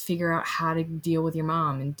just figure out how to deal with your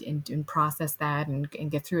mom and process that and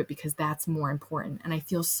get through it, because that's more important. And I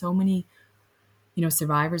feel so many,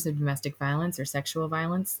 survivors of domestic violence or sexual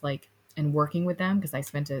violence, and working with them, because I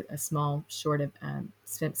spent a small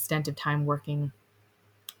stint of time working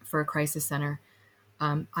for a crisis center.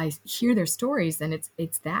 I hear their stories, and it's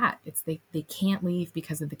they can't leave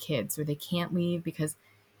because of the kids, or they can't leave because,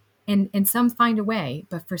 and some find a way,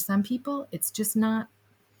 but for some people, it's just not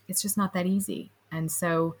that easy. And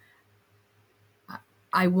so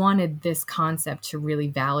I wanted this concept to really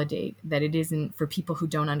validate that it isn't, for people who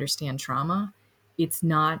don't understand trauma, it's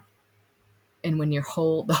not. And when the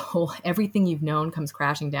whole everything you've known comes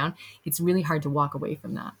crashing down, it's really hard to walk away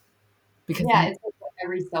from that. Because it's what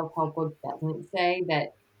every self-help book doesn't say,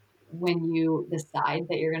 that when you decide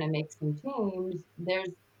that you're going to make some change, there's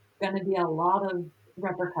going to be a lot of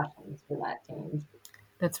repercussions for that change.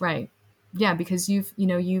 That's right. Yeah, because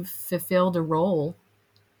you've fulfilled a role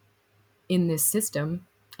in this system,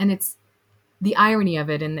 and it's the irony of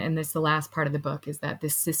it. And this, the last part of the book, is that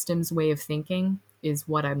this systems way of thinking is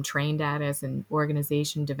what I'm trained at as an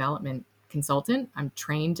organization development consultant. I'm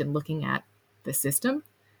trained in looking at the system.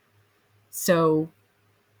 So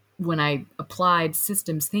when I applied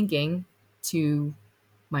systems thinking to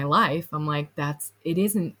my life, I'm like, it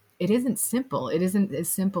isn't simple. It isn't as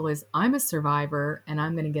simple as I'm a survivor and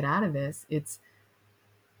I'm going to get out of this. It's,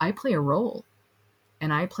 I play a role.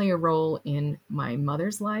 And I play a role in my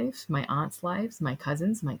mother's life, my aunt's lives, my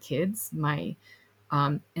cousins, my kids,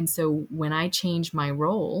 and so when I change my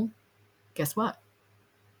role, guess what?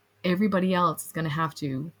 Everybody else is going to have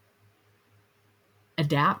to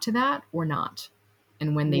adapt to that or not.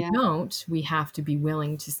 And when they Yeah. don't, we have to be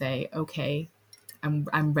willing to say, okay,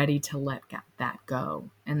 I'm ready to let that go.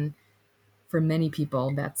 And for many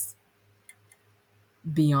people, that's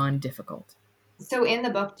beyond difficult. So in the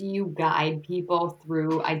book, do you guide people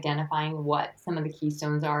through identifying what some of the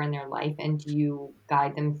keystones are in their life, and do you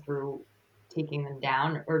guide them through taking them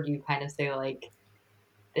down, or do you kind of say like,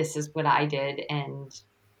 this is what I did and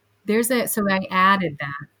So I added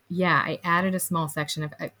that. Yeah, I added a small section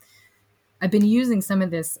I've been using some of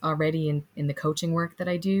this already in the coaching work that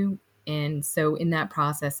I do. And so in that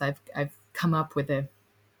process, I've come up with I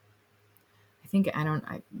think now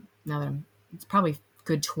that it's probably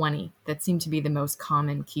good 20 that seem to be the most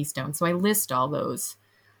common keystone. So I list all those.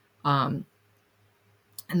 Um,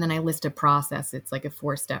 and then I list a process. It's like a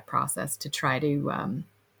 4-step process to try to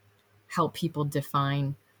help people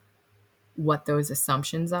define what those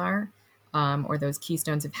assumptions are, or those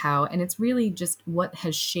keystones of how. And it's really just what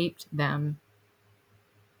has shaped them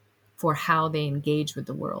for how they engage with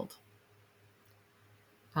the world.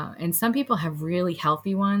 And some people have really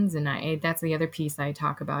healthy ones, and that's the other piece I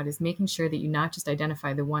talk about, is making sure that you not just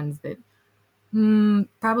identify the ones that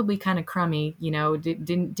probably kind of crummy,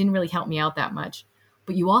 didn't really help me out that much,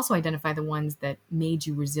 but you also identify the ones that made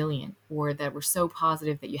you resilient or that were so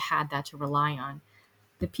positive that you had that to rely on.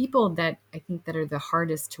 The people that I think that are the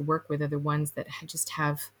hardest to work with are the ones that just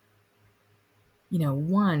have,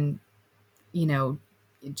 one, you know,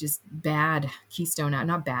 just bad keystone,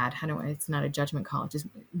 not bad. It's not a judgment call. Just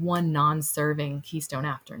one non-serving keystone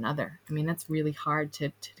after another. I mean, that's really hard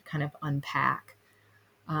to kind of unpack.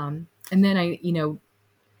 And then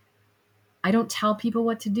I don't tell people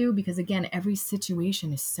what to do because again, every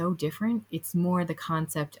situation is so different. It's more the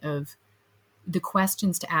concept of the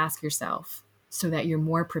questions to ask yourself so that you're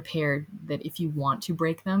more prepared that if you want to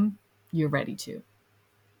break them, you're ready to.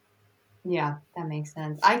 yeah, that makes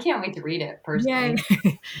sense. I can't wait to read it Yay.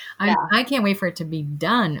 personally. Yeah. I can't wait for it to be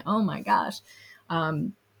done. Oh my gosh.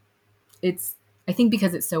 Um, I think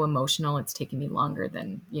because it's so emotional, it's taken me longer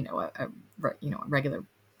than, a regular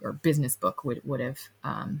or business book would have.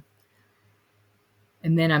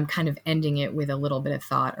 And then I'm kind of ending it with a little bit of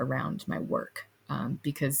thought around my work.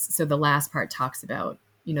 So the last part talks about,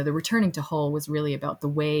 the returning to whole was really about the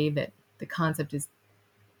way that the concept is,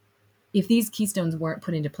 if these keystones weren't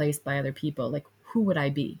put into place by other people, like who would I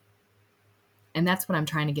be? And that's what I'm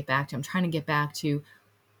trying to get back to. I'm trying to get back to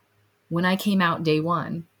when I came out day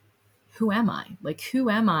one, who am I? Like, who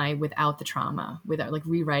am I without the trauma, without like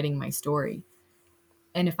rewriting my story?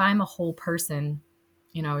 And if I'm a whole person,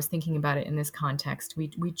 I was thinking about it in this context.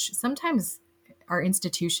 We sometimes our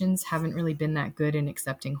institutions haven't really been that good in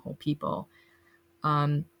accepting whole people.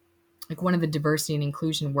 Like one of the diversity and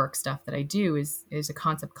inclusion work stuff that I do is a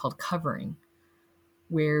concept called covering,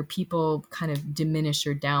 where people kind of diminish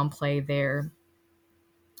or downplay their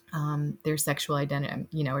sexual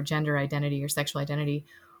identity, or gender identity or sexual identity,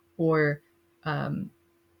 or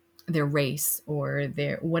their race or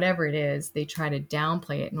their whatever it is. They try to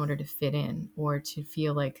downplay it in order to fit in or to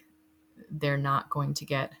feel like they're not going to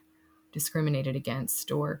get discriminated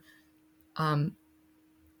against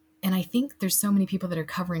and I think there's so many people that are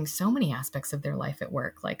covering so many aspects of their life at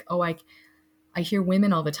work. Like, I hear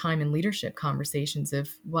women all the time in leadership conversations of,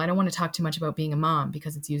 well, I don't want to talk too much about being a mom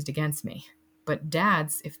because it's used against me. But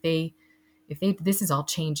dads, if they, this is all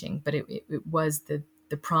changing, but it was the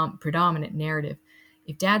predominant narrative.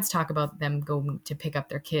 If dads talk about them going to pick up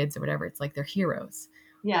their kids or whatever, it's like they're heroes.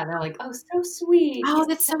 Yeah, they're like, oh, so sweet. Oh,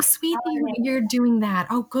 that's so sweet that you're doing that.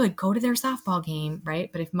 Oh, good. Go to their softball game,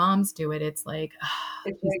 right? But if moms do it, it's like,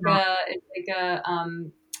 It's like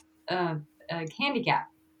a handicap.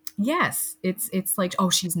 Yes, it's like,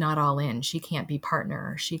 oh, she's not all in. She can't be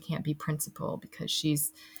partner. Or she can't be principal because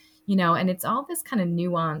she's, and it's all this kind of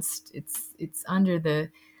nuanced. It's under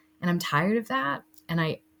and I'm tired of that. And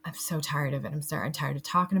I'm so tired of it. I'm tired of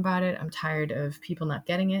talking about it. I'm tired of people not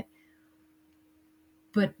getting it.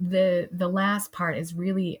 But the last part is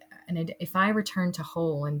really, and if I return to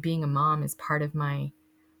whole and being a mom is part of I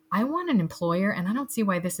want an employer, and I don't see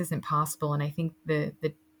why this isn't possible. And I think the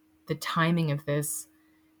timing of this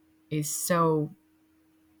is so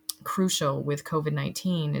crucial with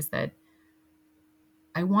COVID-19 is that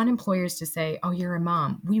I want employers to say, oh, you're a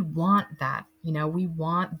mom. We want that. We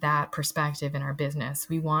want that perspective in our business.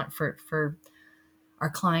 We want for our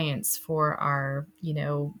clients, for our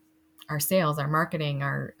our sales, our marketing,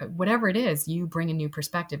 our whatever it is, you bring a new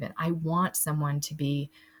perspective in. I want someone to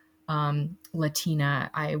be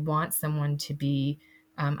Latina. I want someone to be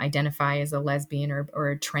identify as a lesbian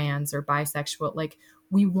or trans or bisexual. Like,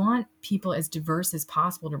 we want people as diverse as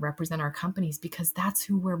possible to represent our companies, because that's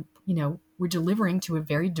who we're delivering to a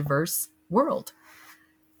very diverse world.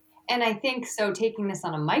 And I think so, taking this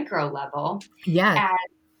on a micro level, Yeah.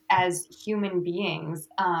 as human beings,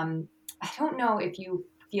 I don't know if you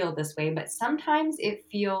feel this way, but sometimes it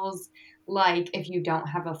feels like if you don't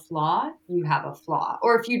have a flaw, you have a flaw.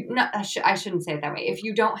 Or if you, no, I shouldn't say it that way. If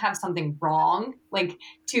you don't have something wrong, like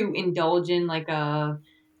to indulge in like a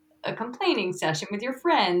complaining session with your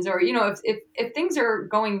friends, or, if things are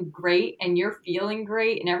going great and you're feeling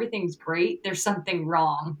great and everything's great, there's something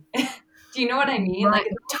wrong. Do you know what I mean? Right. Like,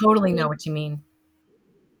 it's Totally know what you mean.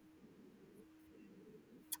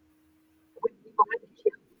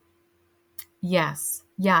 Yes.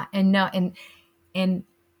 Yeah. And no, and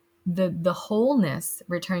the wholeness,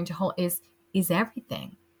 returning to whole, is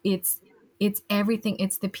everything. It's everything.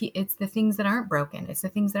 It's the things that aren't broken. It's the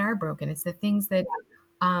things that are broken. It's the things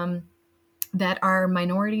um that are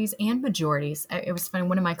minorities and majorities. It was funny.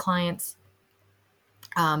 One of my clients,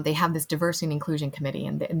 they have this diversity and inclusion committee,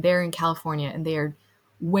 and they're in California, and they are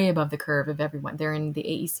way above the curve of everyone. They're in the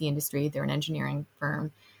AEC industry. They're an engineering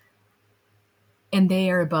firm, and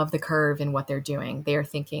they are above the curve in what they're doing. They are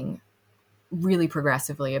thinking really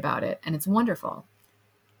progressively about it, and it's wonderful.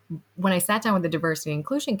 When I sat down with the diversity and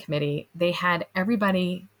inclusion committee, they had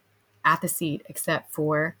everybody at the seat except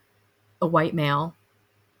for a white male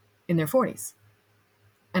in their 40s.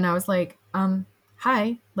 And I was like,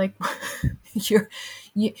 hi, like,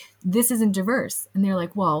 this isn't diverse. And they're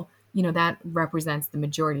like, well, that represents the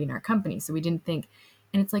majority in our company. So we didn't think,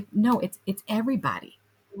 and it's like, no, it's everybody.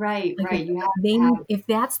 right, Like, right. You have to have, if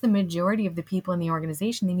that's the majority of the people in the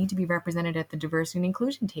organization, they need to be represented at the diversity and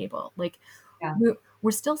inclusion table. Like, yeah,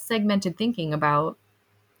 we're still segmented thinking about,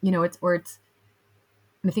 it's, and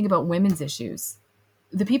I think about women's issues.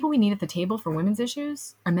 The people we need at the table for women's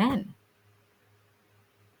issues are men.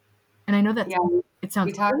 And I know that yeah. it We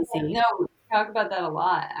sounds talk about, crazy. no, we talk about that a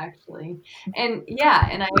lot, actually. And yeah,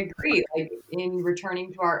 and I agree. Like, in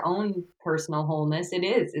returning to our own personal wholeness,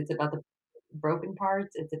 it's about the broken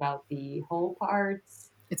parts, it's about the whole parts.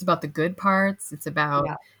 It's about the good parts. It's about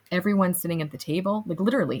Yeah. everyone sitting at the table, like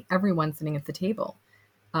literally everyone sitting at the table,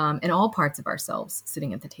 and all parts of ourselves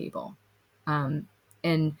sitting at the table.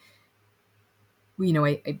 And we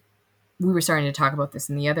were starting to talk about this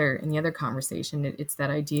in the other conversation. It's that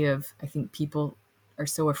idea of, I think people are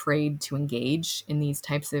so afraid to engage in these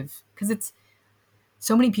types of, because it's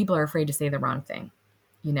so many people are afraid to say the wrong thing.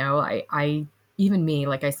 I even me,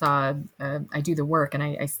 like, I do the work, and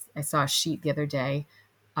I saw a sheet the other day,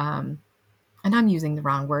 um, and I'm using the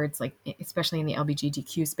wrong words, like, especially in the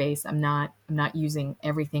LGBTQ space. I'm not using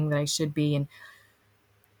everything that I should be.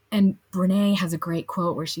 And Brene has a great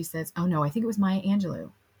quote where she says, oh no, I think it was Maya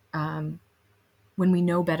Angelou. Um, when we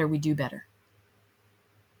know better, we do better.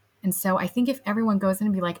 And so I think if everyone goes in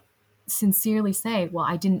and be like, sincerely say, well,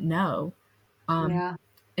 I didn't know. Um, Yeah.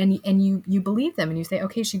 and you believe them, and you say,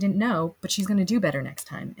 okay, she didn't know, but she's going to do better next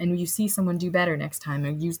time. And you see someone do better next time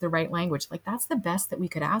and use the right language. Like, that's the best that we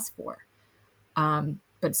could ask for.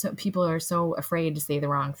 But so people are so afraid to say the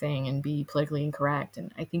wrong thing and be politically incorrect.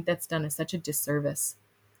 And I think that's done such a disservice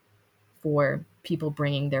for people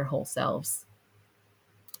bringing their whole selves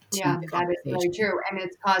to Yeah, the that is very conversation. true. And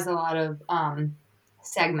it's caused a lot of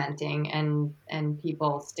segmenting and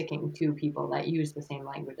people sticking to people that use the same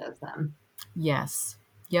language as them. Yes.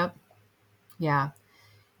 Yep. Yeah.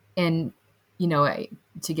 And,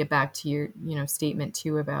 to get back to your, statement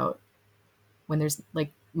too about when there's,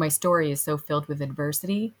 like, my story is so filled with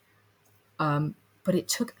adversity. But it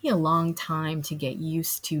took me a long time to get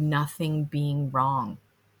used to nothing being wrong.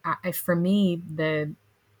 For me,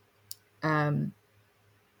 um,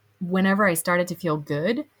 whenever I started to feel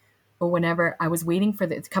good, or whenever I was waiting for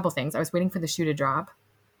it's a couple things. I was waiting for the shoe to drop,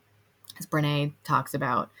 as Brene talks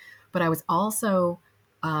about, but I was also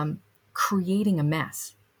creating a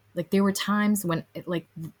mess. Like, there were times when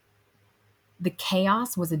the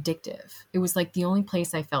chaos was addictive. It was like the only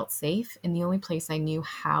place I felt safe, and the only place I knew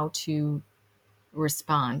how to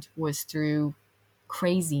respond was through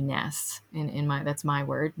craziness. In my That's my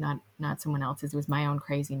word, not someone else's. It was my own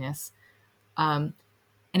craziness. Um,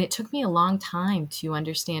 and it took me a long time to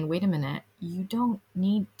understand, wait a minute, you don't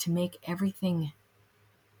need to make every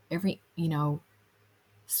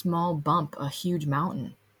small bump a huge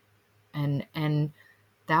mountain. And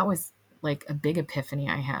that was like a big epiphany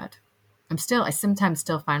I had. I sometimes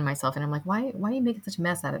still find myself, and I'm like, why are you making such a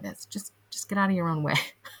mess out of this? Just get out of your own way.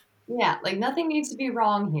 Yeah, like nothing needs to be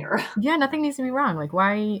wrong here. Yeah, nothing needs to be wrong. Like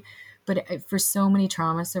why? But for so many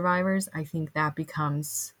trauma survivors, I think that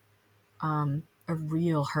becomes a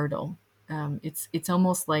real hurdle. It's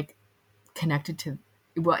almost like connected to,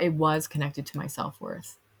 well, it was connected to my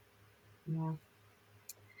self-worth. Yeah.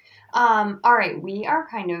 All right, we are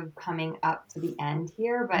kind of coming up to the end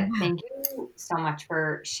here, but Yeah. thank you so much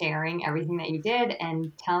for sharing everything that you did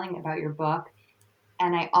and telling about your book.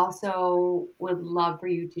 And I also would love for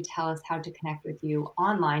you to tell us how to connect with you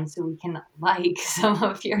online so we can like some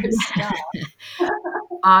of your stuff.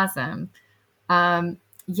 Awesome.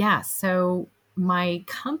 Yeah, so my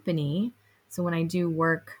company, so when I do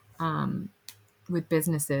work with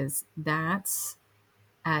businesses, that's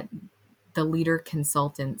at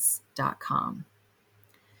theleaderconsultants.com.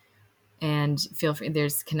 And feel free,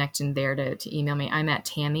 there's connection there to email me. I'm at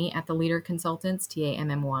Tammy at the Leader Consultants,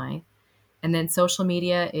 TAMMY. And then social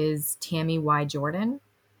media is Tammy Y Jordan.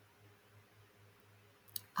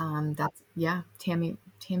 That's Tammy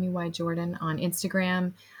Y Jordan on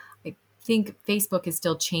Instagram. I think Facebook is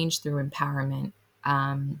still changed through Empowerment.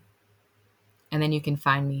 And then you can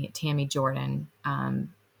find me at Tammy Jordan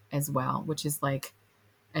as well, which is like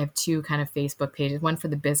I have two kind of Facebook pages, one for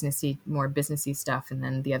the more businessy stuff, and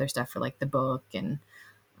then the other stuff for like the book and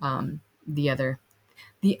the other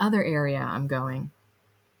area I'm going.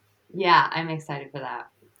 Yeah, I'm excited for that.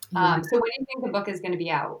 Yeah. So when do you think the book is going to be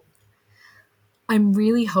out? I'm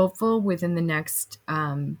really hopeful within the next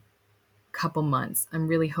couple months. I'm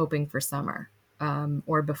really hoping for summer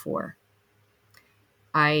or before.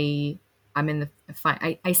 I'm in the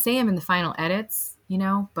I say I'm in the final edits,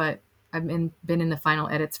 but I've been in the final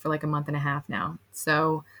edits for like a month and a half now.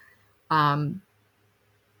 So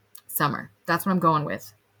summer. That's what I'm going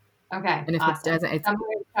with. Okay. And if awesome. it doesn't, if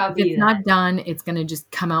it's not done, it's going to just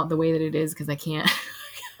come out the way that it is because I can't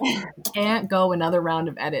go another round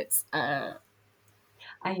of edits. I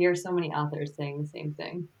hear so many authors saying the same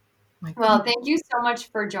thing. Well, thank you so much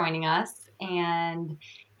for joining us, and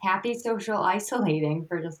happy social isolating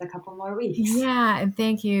for just a couple more weeks. Yeah, and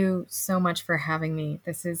thank you so much for having me.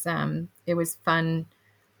 This is it was fun.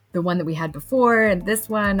 The one that we had before and this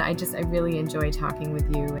one, I really enjoy talking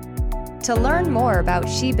with you. To learn more about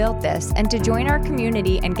She Built This and to join our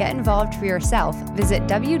community and get involved for yourself, visit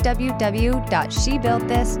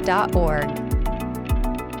www.shebuiltthis.org.